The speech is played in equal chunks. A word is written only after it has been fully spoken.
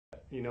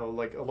You know,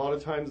 like a lot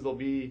of times they'll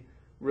be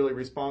really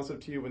responsive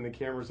to you when the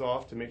camera's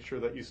off to make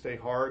sure that you stay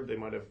hard. They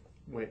might have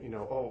went, you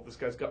know, oh, this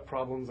guy's got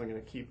problems. I'm going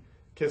to keep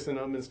kissing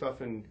him and stuff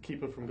and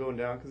keep him from going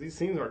down, because these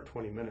scenes aren't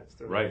 20 minutes.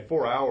 They're like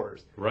 4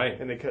 hours. Right.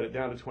 And they cut it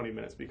down to 20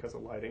 minutes because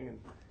of lighting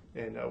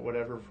and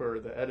whatever for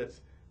the edits.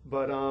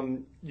 But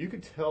you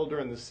could tell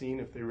during the scene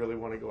if they really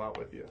want to go out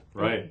with you.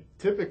 Right. And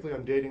typically,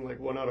 I'm dating like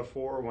 1 out of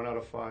 4 or 1 out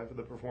of 5 of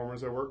the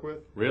performers I work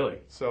with. Really?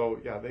 So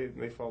yeah,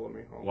 they follow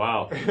me home.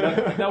 Wow.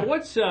 Now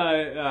what's you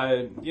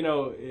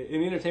know,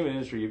 in the entertainment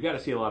industry, you've got to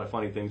see a lot of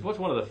funny things. What's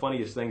one of the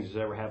funniest things that's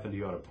ever happened to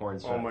you on a porn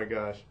set? Oh my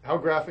gosh, how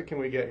graphic can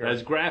we get here?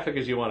 As graphic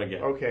as you want to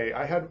get. Okay,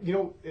 I had, you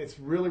know, it's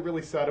really,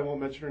 really sad. I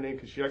won't mention her name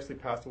because she actually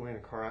passed away in a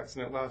car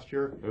accident last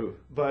year. Ooh.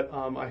 But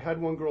I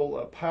had one girl,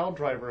 a pile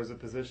driver, is a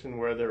position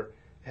where their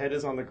head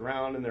is on the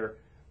ground and their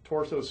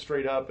torso is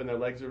straight up and their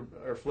legs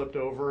are flipped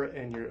over,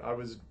 and I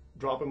was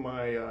dropping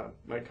my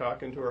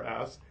cock into her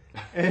ass,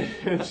 and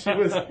she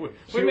was.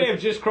 we may have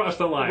just crossed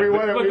the line. We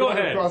but go went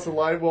ahead. across the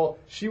line. Well,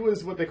 she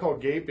was what they call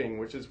gaping,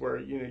 which is where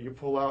you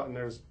pull out and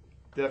there's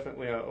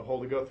definitely a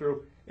hole to go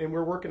through. And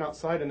we're working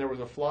outside, and there was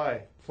a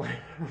fly flying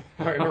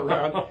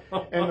around,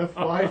 and the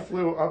fly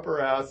flew up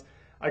her ass.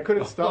 I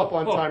couldn't stop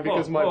on time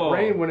because my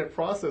brain wouldn't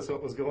process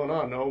what was going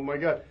on. Oh my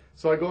God.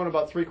 So I go in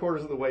about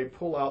 3/4 of the way,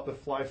 pull out, the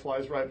fly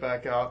flies right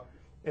back out,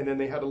 and then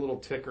they had a little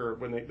ticker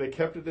when they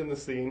kept it in the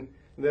scene,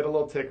 and they had a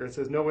little ticker. It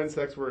says, no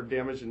insects were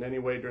damaged in any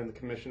way during the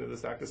commission of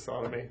this act of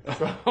sodomy.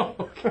 So,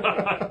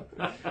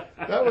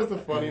 that was the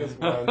funniest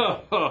one.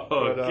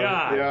 Oh,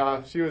 God.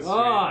 Yeah, she was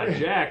sweet.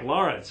 Jack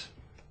Lawrence.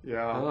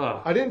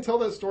 Yeah. I didn't tell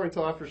that story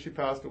until after she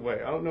passed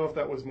away. I don't know if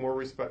that was more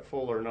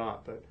respectful or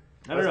not, but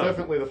I don't know.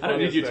 Definitely the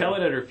funniest Did you tell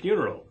it at her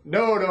funeral?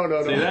 No.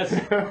 See,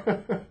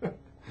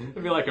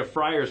 it'd be like a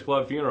Friars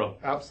Club funeral.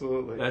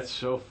 Absolutely. That's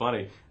so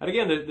funny. And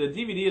again, the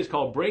DVD is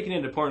called Breaking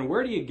Into Porn.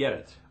 Where do you get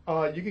it?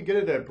 You can get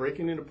it at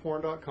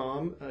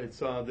breakingintoporn.com. It's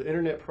the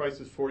internet price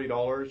is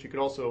 $40. You could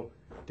also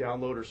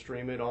download or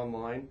stream it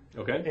online.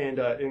 Okay. And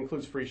it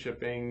includes free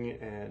shipping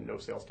and no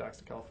sales tax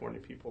to California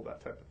people, that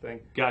type of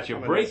thing. Gotcha.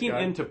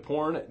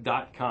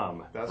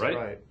 Breakingintoporn.com. That's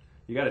right.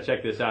 You got to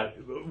check this out.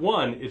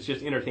 One, it's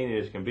just entertaining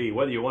as can be,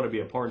 whether you want to be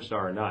a porn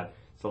star or not.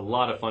 It's a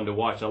lot of fun to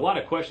watch. And a lot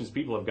of questions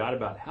people have got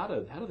about how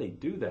do they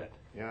do that.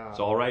 Yeah. It's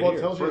all right well,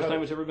 here. It First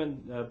time it's ever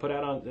been put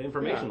out on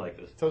information like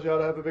this. It tells you how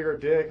to have a bigger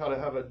dick, how to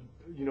have a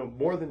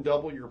more than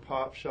double your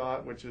pop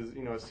shot, which is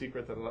a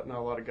secret that not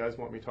a lot of guys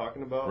want me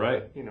talking about.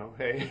 Right. But,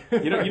 hey.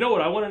 you know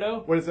what I want to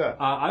know? What is that?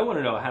 I want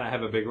to know how to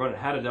have a big run and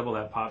how to double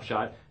that pop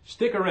shot.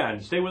 Stick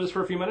around. Stay with us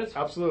for a few minutes.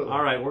 Absolutely.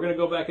 All right. We're going to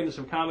go back into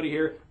some comedy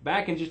here.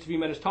 Back in just a few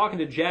minutes, talking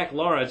to Jack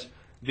Lawrence,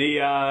 the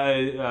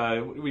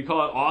we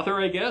call it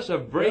author, I guess,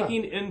 of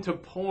Breaking Into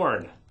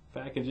Porn.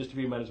 Back in just a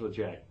few minutes with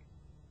Jack.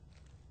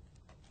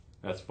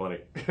 That's funny.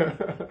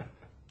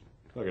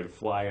 Fucking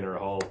fly in her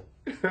hole.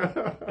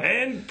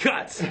 And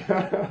cut!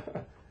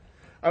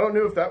 I don't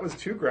know if that was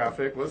too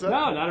graphic, was that?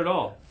 No, not at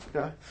all.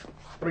 Yeah.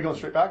 Are we going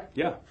straight back?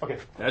 Yeah. Okay.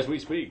 As we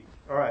speak.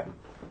 All right.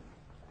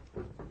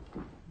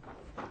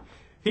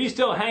 He's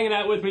still hanging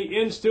out with me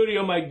in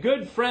studio. My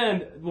good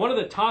friend, one of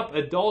the top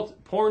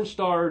adult porn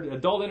star,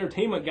 adult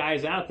entertainment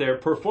guys out there,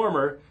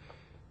 performer,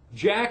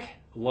 Jack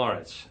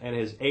Lawrence, and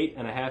his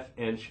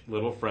 8.5-inch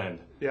little friend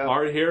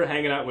are here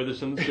hanging out with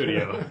us in the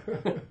studio.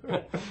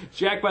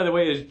 Jack, by the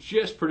way, has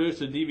just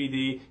produced a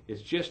DVD.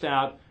 It's just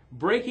out,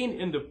 Breaking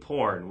Into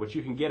Porn, which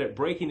you can get at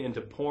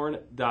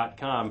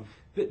breakingintoporn.com.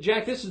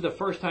 Jack, this is the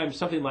first time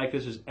something like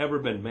this has ever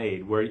been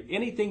made, where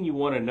anything you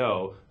want to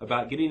know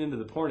about getting into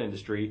the porn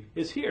industry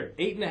is here.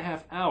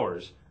 8.5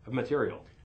 hours of material.